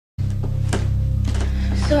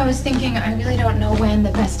So I was thinking, I really don't know when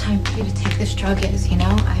the best time for you to take this drug is, you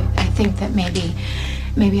know? I think that maybe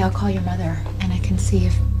I'll call your mother and I can see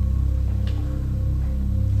if...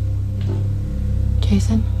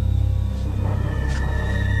 Jason?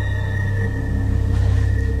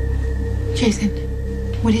 Jason,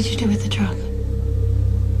 what did you do with the drug?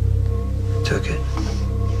 Took it.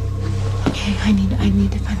 Okay, I need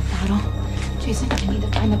to find the bottle. Jason, I need to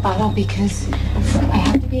find the bottle because I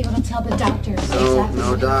have to be able to tell the doctors exactly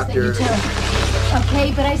No doctor.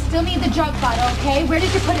 Okay, but I still need the drug bottle, okay? Where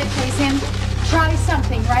did you put it, Jason? Try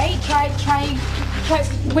something, right? Try.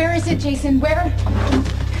 Where is it, Jason? Where?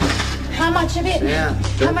 How much of it? Yeah.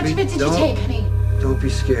 How much of it did you take, honey? Don't be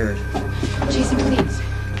scared. Jason, please.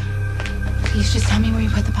 Please just tell me where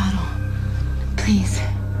you put the bottle. Please.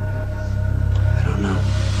 I don't know.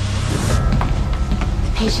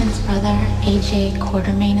 The patient's brother, AJ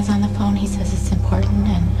Quartermain, is on the phone. He says it's important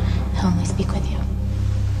and he'll only speak with you.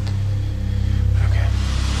 Okay.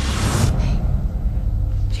 Hey.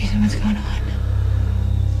 Jason, what's going on?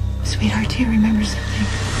 Sweetheart, do you remember something?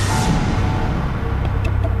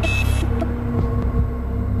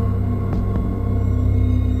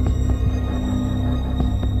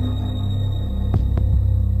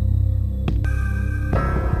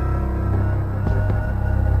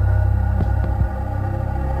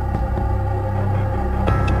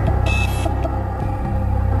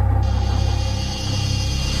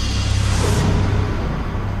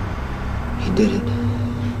 Did it.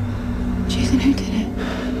 Jason, who did it?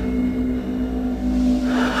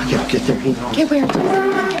 I gotta get there, you know. Get where?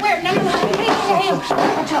 Get where? No. Hey.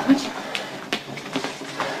 Watch out.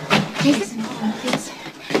 Jason, hold on, please.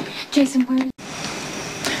 Jason, where?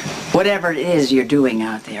 Whatever it is you're doing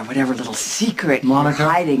out there, whatever little secret you're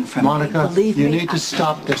hiding from me, believe me. You need to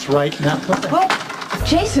stop this right now. Well,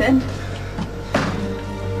 Jason.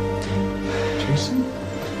 Jason?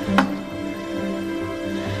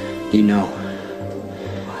 You know.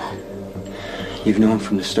 You've known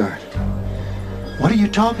from the start. What are you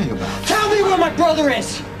talking about? Tell me where my brother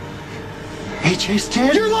is! AJ's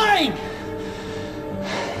dead? You're lying!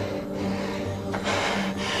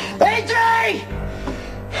 AJ!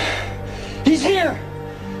 He's here!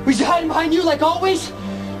 Was he hiding behind you like always?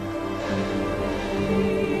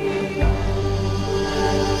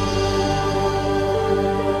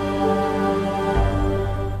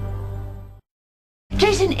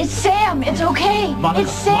 Jason, it's Sam. It's okay. Monica,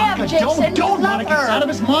 it's Sam, Monica, Jason. Don't, Monica. He's out of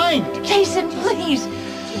his mind. Jason, please.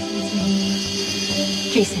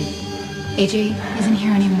 Jason, AJ isn't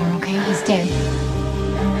here anymore, okay? He's dead.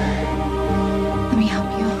 Let me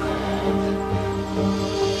help you.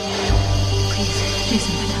 Please,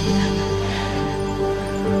 Jason, put down the gun.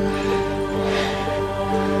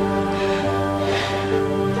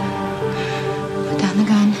 Put down the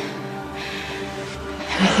gun.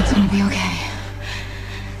 Everything's gonna be okay.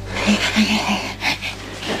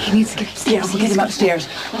 He needs to get upstairs. Yeah, we'll get him upstairs.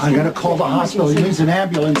 I'm gonna call the hospital. He needs an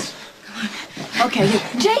ambulance. Okay.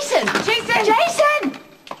 Jason! Jason! Jason!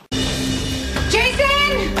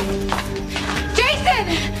 Jason! Jason!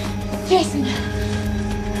 Jason!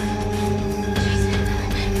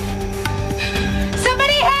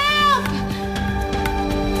 Somebody help!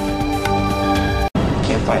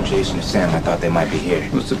 Can't find Jason or Sam. I thought they might be here.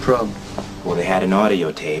 What's the problem? Well, they had an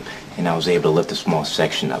audio tape, and I was able to lift a small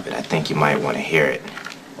section of it. I think you might want to hear it.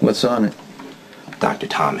 What's on it? Dr.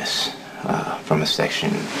 Thomas, from a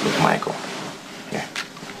section with Michael. Here.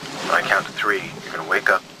 When I count to 3, you're going to wake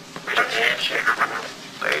up.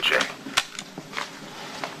 AJ.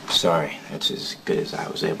 Sorry, that's as good as I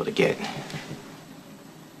was able to get.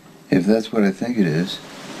 If that's what I think it is.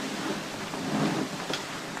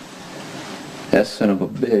 That son of a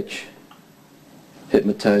bitch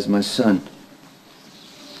hypnotized my son.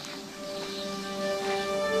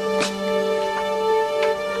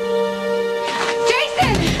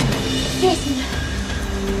 Jason!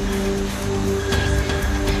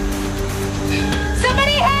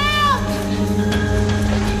 Somebody help!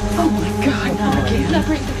 Oh my God, not again. He's not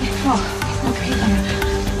breathing. Oh, he's not breathing.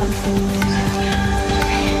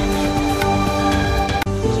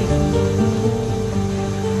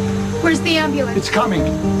 Where's the ambulance? It's coming.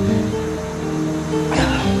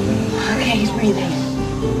 Okay, he's breathing.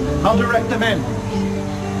 I'll direct them in.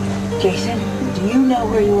 Jason, do you know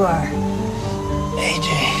where you are? AJ.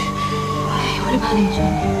 What about AJ?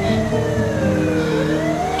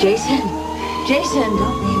 Jason? Jason,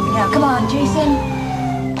 don't leave me now. Come on, Jason.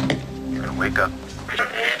 You're going to wake up.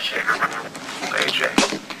 AJ.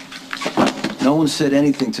 No one said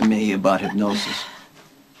anything to me about hypnosis.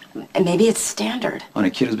 And maybe it's standard. On a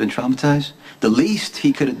kid who's been traumatized, the least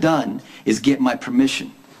he could have done is get my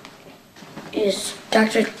permission. Is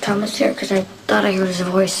Dr. Thomas here? Because I thought I heard his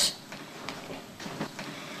voice.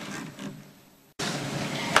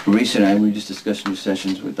 Reese and I, we were just discussing your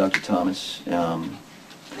sessions with Dr. Thomas.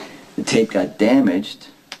 The tape got damaged.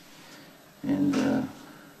 And, do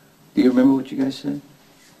you remember what you guys said?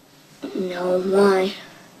 No, why?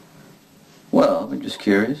 Well, I'm just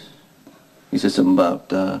curious. He said something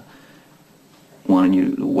about, wanting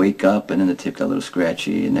you to wake up, and then the tip got a little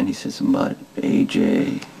scratchy, and then he said something about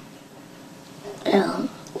AJ.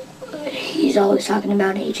 He's always talking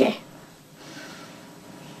about AJ.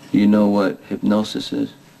 You know what hypnosis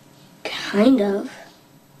is? Kind of.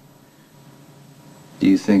 Do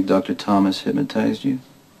you think Dr. Thomas hypnotized you?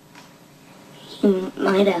 He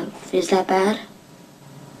might have. Is that bad?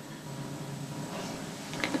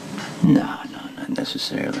 No, not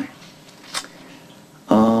necessarily.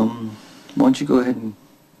 Why don't you go ahead and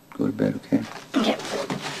go to bed, okay? Okay.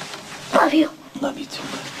 Love you. Love you too.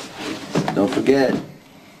 Don't forget.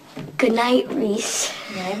 Good night, Reese.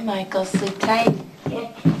 Good night, Michael. Sleep tight. Yeah.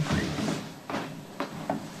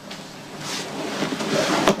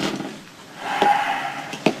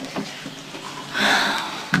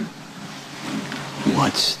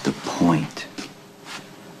 What's the point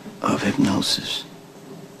of hypnosis?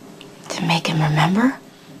 To make him remember?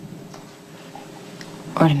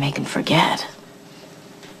 Or to make him forget?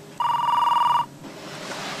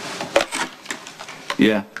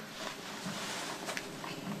 Yeah.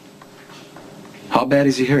 How bad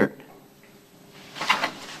is he hurt?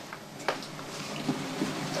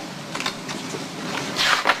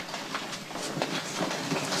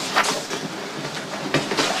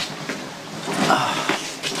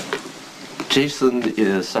 Jason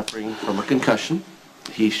is suffering from a concussion.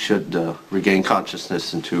 He should regain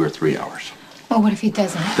consciousness in 2 or 3 hours. Well, what if he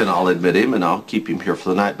doesn't? Then I'll admit him and I'll keep him here for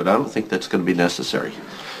the night, but I don't think that's going to be necessary.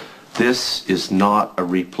 This is not a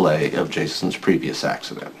replay of Jason's previous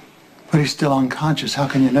accident. But he's still unconscious. How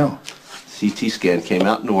can you know? CT scan came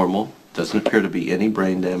out normal. Doesn't appear to be any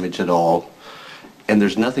brain damage at all. And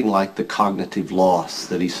there's nothing like the cognitive loss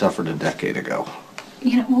that he suffered a decade ago.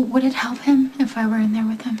 You know, would it help him if I were in there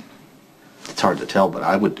with him? It's hard to tell, but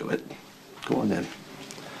I would do it. Go on then.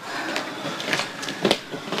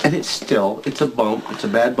 And it's a bump. It's a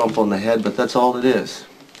bad bump on the head, but that's all it is.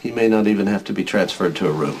 He may not even have to be transferred to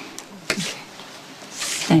a room. Okay.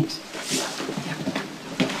 Thanks.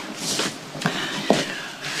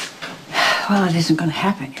 Well, it isn't going to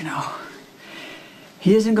happen, you know.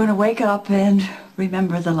 He isn't going to wake up and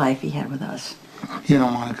remember the life he had with us. You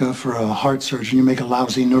don't want to go for a heart surgeon. You make a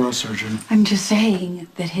lousy neurosurgeon. I'm just saying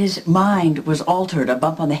that his mind was altered. A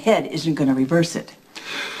bump on the head isn't going to reverse it.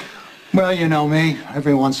 Well, you know me.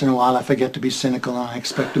 Every once in a while I forget to be cynical and I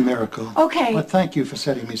expect a miracle. Okay. But thank you for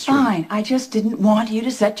setting me straight. Fine. I just didn't want you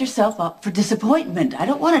to set yourself up for disappointment. I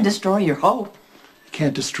don't want to destroy your hope. You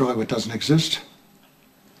can't destroy what doesn't exist.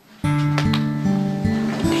 You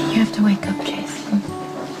have to wake up, Jason.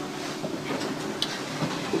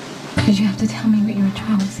 Because you have to tell me what you were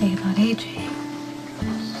trying to say about AJ.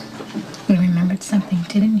 You remembered something,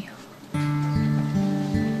 didn't you?